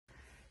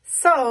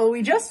So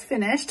we just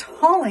finished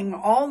hauling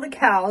all the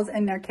cows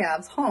and their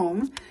calves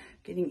home,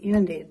 getting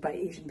inundated by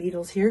Asian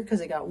beetles here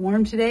because it got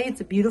warm today.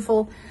 It's a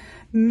beautiful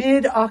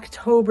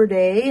mid-October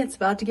day. It's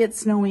about to get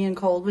snowy and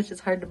cold, which is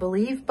hard to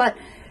believe. But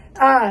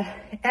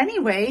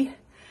anyway,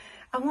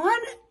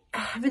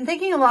 I've been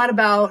thinking a lot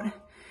about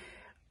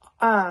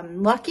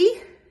lucky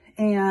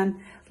and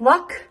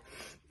luck,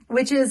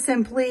 which is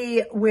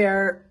simply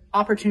where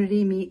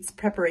opportunity meets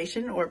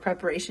preparation or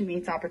preparation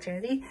meets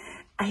opportunity.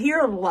 I hear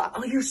a lot,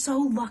 oh, you're so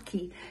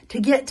lucky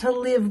to get to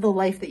live the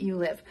life that you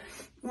live.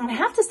 And I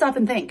have to stop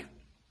and think.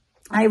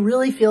 I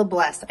really feel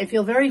blessed. I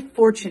feel very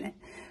fortunate.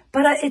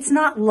 But it's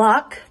not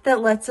luck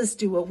that lets us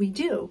do what we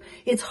do.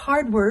 It's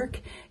hard work.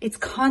 It's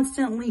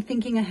constantly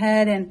thinking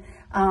ahead and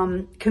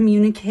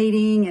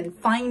communicating and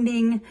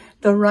finding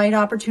the right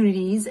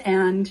opportunities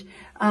and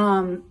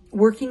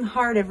working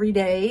hard every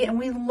day. And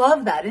we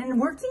love that. And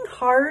working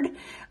hard,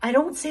 I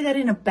don't say that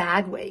in a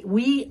bad way.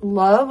 We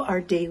love our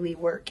daily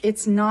work.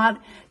 It's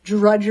not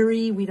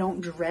drudgery. We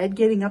don't dread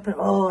getting up and,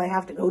 oh, I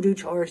have to go do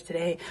chores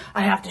today.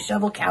 I have to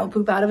shovel cow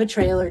poop out of a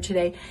trailer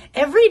today.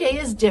 Every day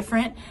is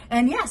different.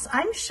 And yes,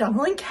 I'm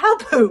shoveling cow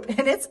poop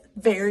and it's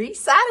very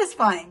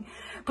satisfying.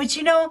 But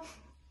you know,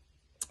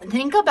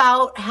 think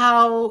about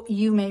how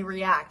you may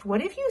react.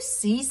 What if you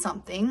see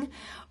something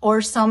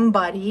or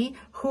somebody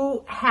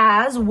who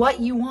has what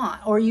you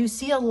want, or you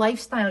see a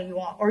lifestyle you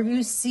want, or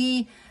you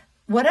see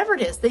whatever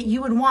it is that you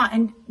would want?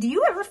 And do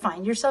you ever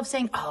find yourself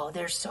saying, oh,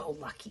 they're so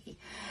lucky?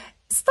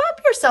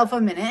 Stop yourself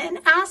a minute and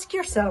ask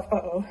yourself,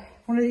 uh-oh,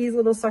 one of these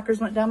little suckers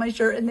went down my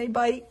shirt and they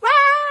bite.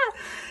 Ah!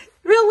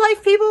 Real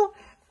life, people.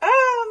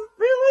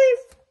 Real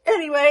life.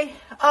 Anyway,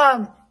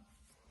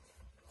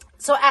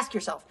 so ask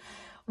yourself,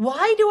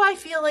 why do I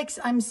feel like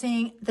I'm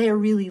saying they're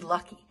really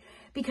lucky?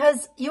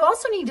 Because you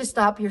also need to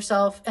stop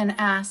yourself and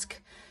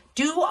ask,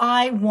 do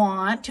I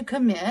want to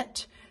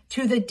commit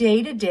to the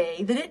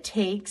day-to-day that it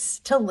takes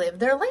to live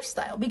their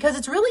lifestyle? Because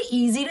it's really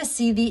easy to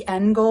see the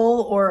end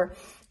goal, or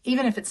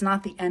even if it's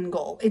not the end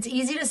goal, it's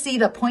easy to see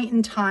the point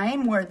in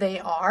time where they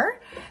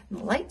are. And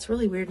the light's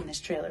really weird in this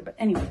trailer, but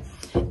anyway,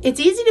 it's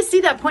easy to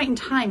see that point in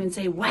time and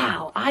say,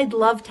 wow, I'd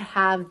love to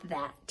have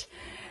that.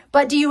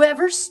 But do you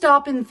ever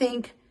stop and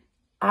think,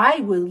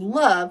 I would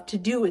love to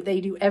do what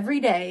they do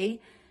every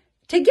day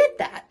to get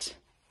that?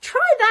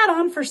 Try that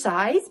on for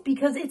size,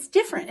 because it's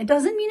different. It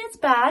doesn't mean it's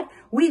bad.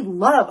 We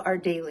love our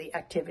daily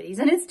activities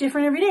and it's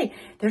different every day.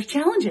 There's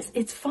challenges.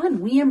 It's fun.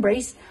 We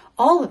embrace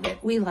all of it.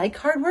 We like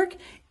hard work,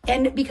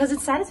 and because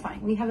it's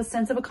satisfying, we have a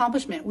sense of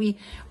accomplishment. We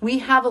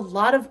have a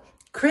lot of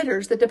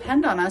critters that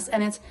depend on us,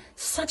 and it's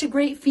such a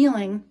great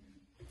feeling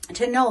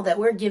to know that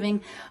we're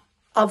giving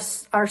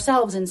of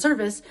ourselves in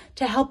service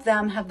to help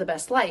them have the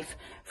best life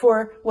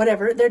for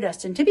whatever they're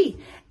destined to be.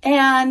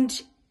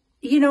 And,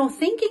 you know,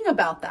 thinking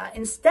about that,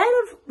 instead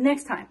of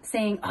next time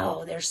saying,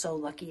 oh, they're so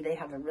lucky they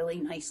have a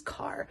really nice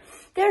car.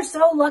 They're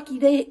so lucky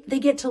they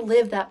get to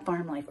live that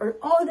farm life. Or,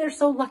 oh, they're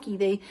so lucky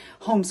they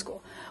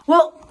homeschool.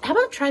 Well, how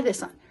about try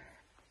this on?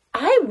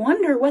 I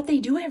wonder what they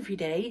do every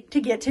day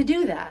to get to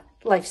do that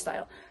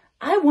lifestyle.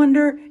 I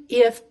wonder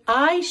if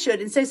I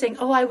should, instead of saying,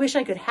 oh, I wish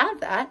I could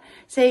have that,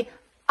 say,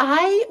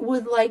 I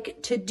would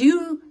like to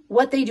do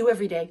what they do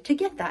every day to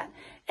get that,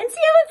 and see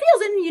how it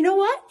feels. And you know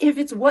what? If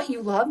it's what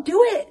you love,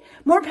 do it.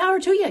 More power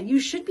to you. You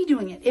should be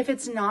doing it. If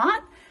it's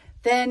not,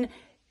 then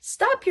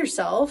stop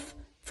yourself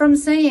from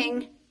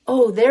saying,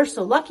 oh, they're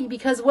so lucky,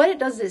 because what it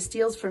does is it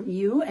steals from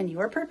you and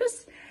your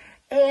purpose.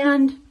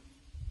 And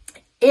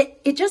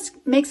it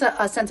just makes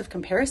a sense of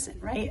comparison,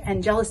 right?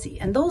 And jealousy.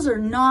 And those are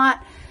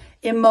not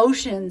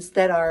emotions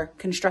that are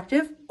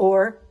constructive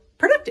or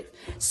productive.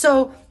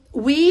 So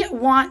we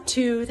want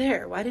to,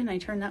 why didn't I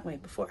turn that way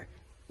before?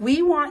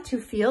 We want to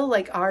feel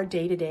like our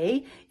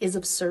day-to-day is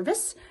of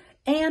service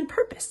and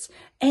purpose.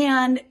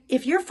 And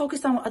if you're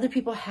focused on what other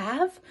people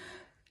have,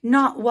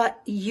 not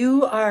what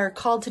you are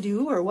called to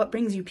do or what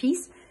brings you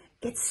peace,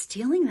 it's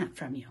stealing that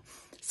from you.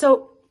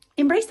 So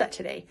embrace that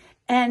today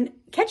and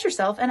catch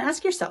yourself and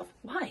ask yourself,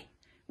 why?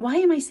 Why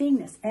am I saying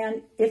this?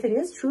 And if it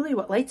is truly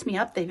what lights me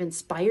up, they've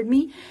inspired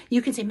me,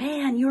 you can say,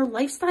 man, your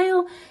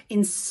lifestyle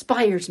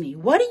inspires me.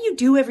 What do you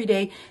do every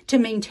day to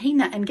maintain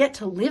that and get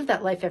to live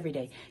that life every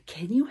day?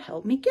 Can you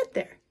help me get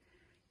there?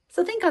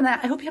 So think on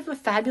that. I hope you have a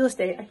fabulous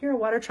day. I hear a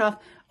water trough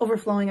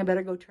overflowing. I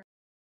better go turn.